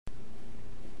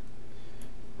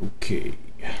Okay,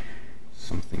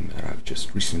 something that I've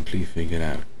just recently figured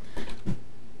out.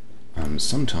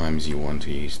 Sometimes you want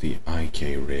to use the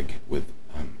IK rig with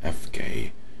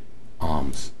FK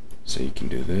arms, so you can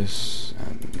do this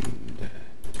and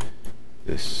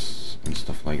this and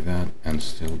stuff like that, and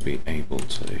still be able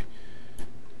to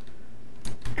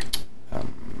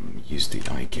use the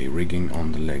IK rigging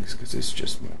on the legs, because it's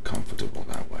just more comfortable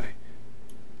that way.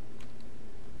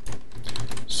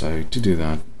 So to do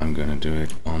that, I'm going to do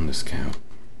it on this cow.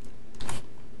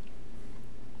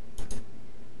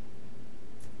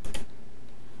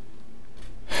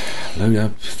 Load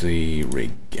up the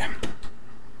rig.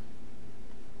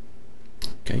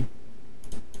 Okay.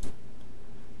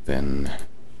 Then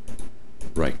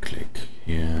right click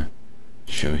here,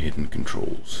 show hidden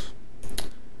controls.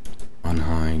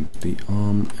 Unhide the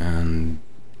arm and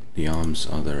the arms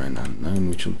other and unknown,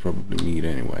 which you'll probably need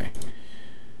anyway.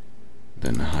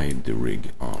 Then hide the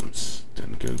rig arms.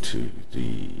 Then go to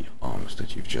the arms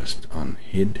that you've just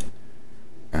unhid,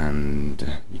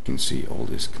 and you can see all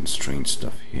this constraint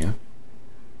stuff here.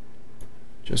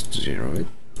 Just zero it.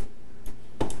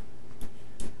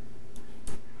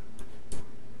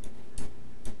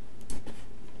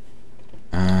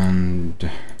 And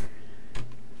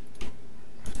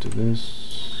after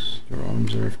this, your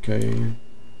arms are FK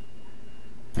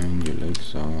and your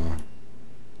legs are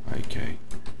IK.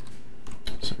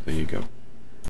 So there you go.